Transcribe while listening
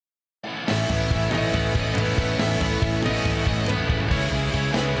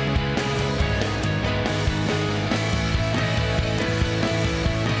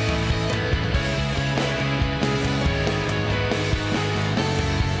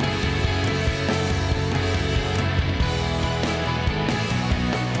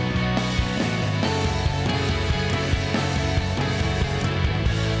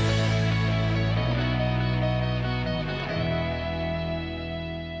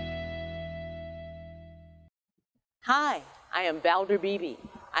Hi, I am Valder Beebe.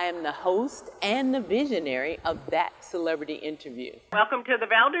 I am the host and the visionary of That Celebrity Interview. Welcome to the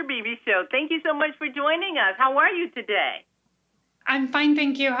Valder Beebe Show. Thank you so much for joining us. How are you today? I'm fine,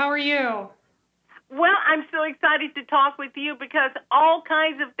 thank you. How are you? Well, I'm so excited to talk with you because all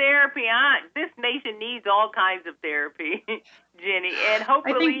kinds of therapy, this nation needs all kinds of therapy, Jenney, and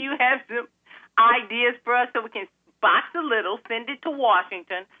hopefully you have some ideas for us so we can box a little, send it to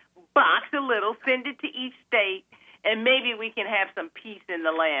Washington, box a little, send it to each state, and maybe we can have some peace in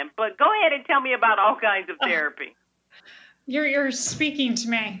the land. But go ahead and tell me about all kinds of therapy. You're speaking to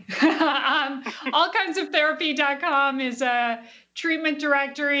me. Allkindsoftherapy.com is a treatment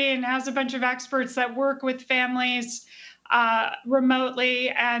directory and has a bunch of experts that work with families remotely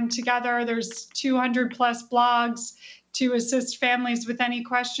and together. There's 200 plus blogs to assist families with any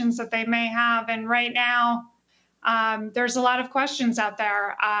questions that they may have. And right now, there's a lot of questions out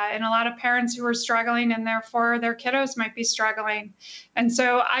there and a lot of parents who are struggling, and therefore their kiddos might be struggling. And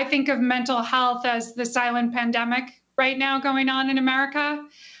so I think of mental health as the silent pandemic right now going on in America.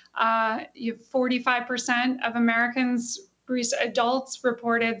 45% of Americans, adults,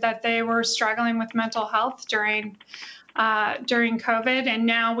 reported that they were struggling with mental health during COVID. And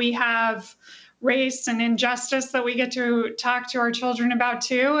now we have race and injustice that we get to talk to our children about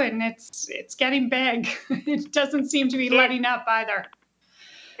too, and it's getting big. It doesn't seem to be letting up either.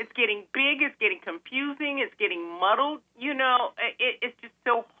 It's getting big, it's getting confusing, it's getting muddled. You know, it's just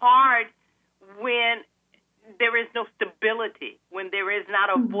so hard when there is no stability, when there is not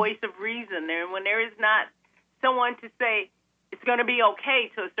a voice of reason, when there is not someone to say it's going to be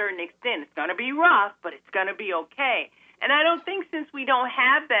okay to a certain extent. It's going to be rough, but it's going to be okay. And I don't think since we don't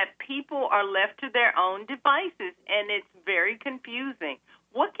have that, people are left to their own devices, and it's very confusing.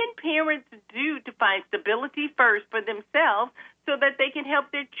 What can parents do to find stability first for themselves so that they can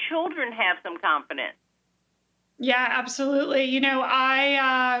help their children have some confidence? Yeah, absolutely. You know,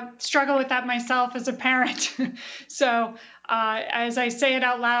 I struggle with that myself as a parent. So as I say it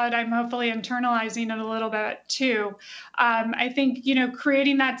out loud, I'm hopefully internalizing it a little bit too. I think, you know,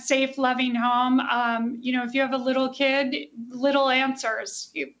 creating that safe, loving home, you know, if you have a little kid, little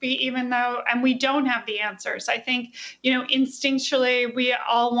answers, even though, and we don't have the answers. I think, you know, instinctually, we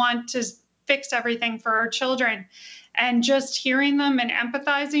all want to fix everything for our children. And just hearing them and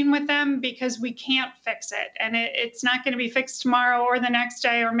empathizing with them, because we can't fix it. And it's not going to be fixed tomorrow or the next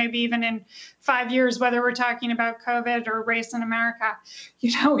day, or maybe even in 5 years, whether we're talking about COVID or race in America.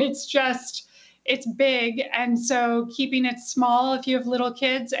 You know, it's big. And so keeping it small if you have little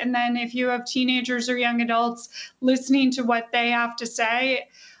kids, and then if you have teenagers or young adults, listening to what they have to say,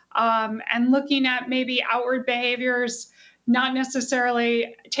 and looking at maybe outward behaviors, not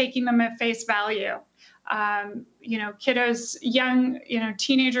necessarily taking them at face value. You know, kiddos,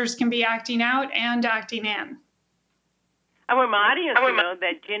 teenagers can be acting out and acting in. I want my audience to know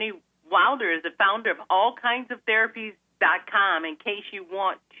that Jenney Valder is the founder of allkindsoftherapy.com in case you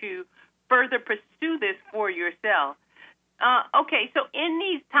want to further pursue this for yourself. Okay, so in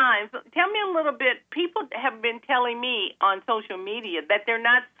these times, tell me a little bit, people have been telling me on social media that they're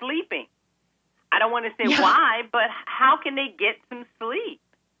not sleeping. I don't want to say why, but how can they get some sleep?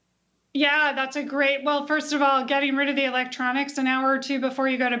 Yeah, that's well, first of all, getting rid of the electronics an hour or two before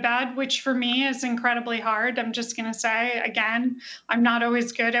you go to bed, which for me is incredibly hard. I'm just going to say, again, I'm not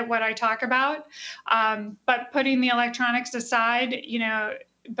always good at what I talk about. But putting the electronics aside, you know,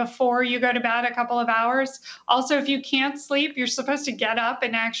 before you go to bed a couple of hours. Also, if you can't sleep, you're supposed to get up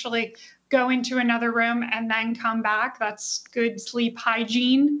and actually go into another room and then come back. That's good sleep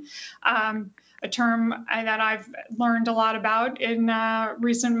hygiene. A term that I've learned a lot about in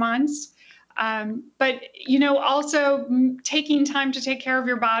recent months. But, you know, also taking time to take care of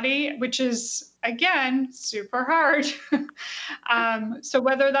your body, which is, again, super hard. So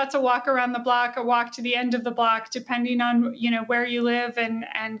whether that's a walk around the block, a walk to the end of the block, depending on, you know, where you live and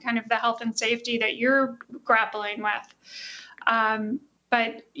kind of the health and safety that you're grappling with.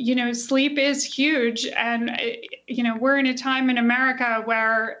 But, you know, sleep is huge. And, you know, we're in a time in America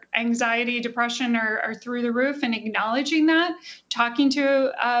where anxiety, depression are through the roof, and acknowledging that, talking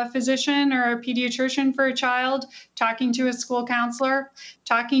to a physician or a pediatrician for a child, talking to a school counselor,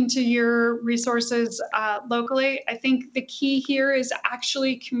 talking to your resources locally. I think the key here is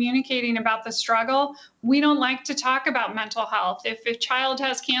actually communicating about the struggle. We don't like to talk about mental health. If a child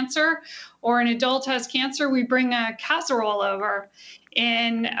has cancer or an adult has cancer, we bring a casserole over.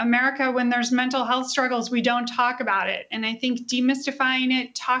 In America, when there's mental health struggles, we don't talk about it. And I think demystifying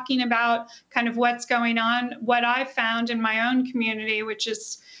it, talking about kind of what's going on, what I've found in my own community, which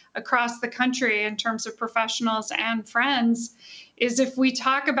is across the country in terms of professionals and friends, is if we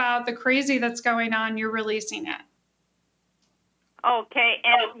talk about the crazy that's going on, you're releasing it. Okay,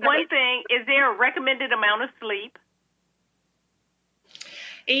 and one thing, is there a recommended amount of sleep?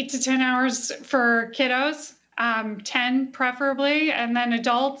 8 to 10 hours for kiddos, 10 preferably, and then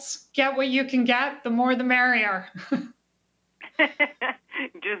adults, get what you can get. The more the merrier.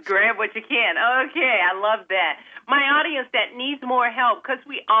 Just grab what you can. Okay, I love that. My audience that needs more help, because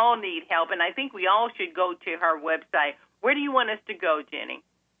we all need help, and I think we all should go to her website. Where do you want us to go, Jenney?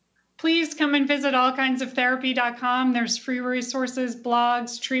 Please come and visit allkindsoftherapy.com. There's free resources,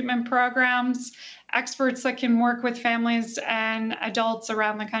 blogs, treatment programs, experts that can work with families and adults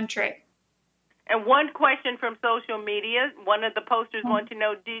around the country. And one question from social media, one of the posters want to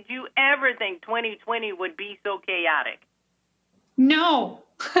know, did you ever think 2020 would be so chaotic? No,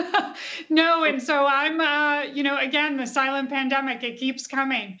 no. And so I'm, again, the silent pandemic, it keeps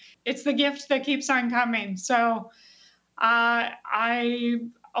coming. It's the gift that keeps on coming. So I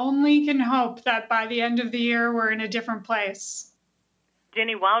only can hope that by the end of the year, we're in a different place.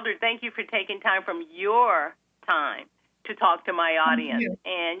 Jenney Valder, thank you for taking time from your time to talk to my audience.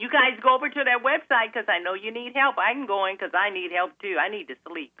 And you guys go over to their website because I know you need help. I can go in because I need help too. I need to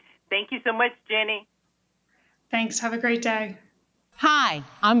sleep. Thank you so much, Jenney. Thanks. Have a great day. Hi,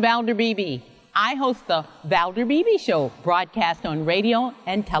 I'm Valder Beebe. I host the Valder Beebe Show, broadcast on radio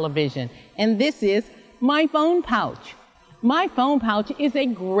and television. And this is My Phone Pouch. My phone pouch is a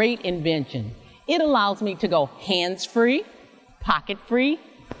great invention. It allows me to go hands-free, pocket-free,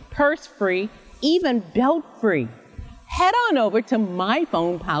 purse-free, even belt-free. Head on over to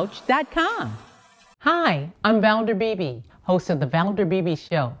myphonepouch.com. Hi, I'm Valder Beebe, host of the Valder Beebe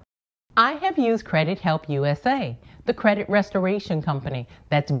Show. I have used Credit Help USA, the credit restoration company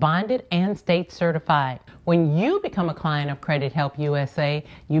that's bonded and state certified. When you become a client of Credit Help USA,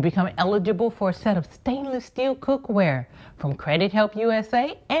 you become eligible for a set of stainless steel cookware from Credit Help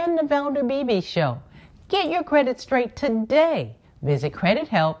USA and the Valder Beebe Show. Get your credit straight today. Visit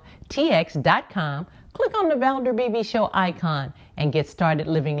credithelptx.com, click on the Valder Beebe Show icon, and get started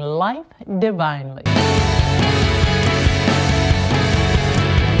living life divinely.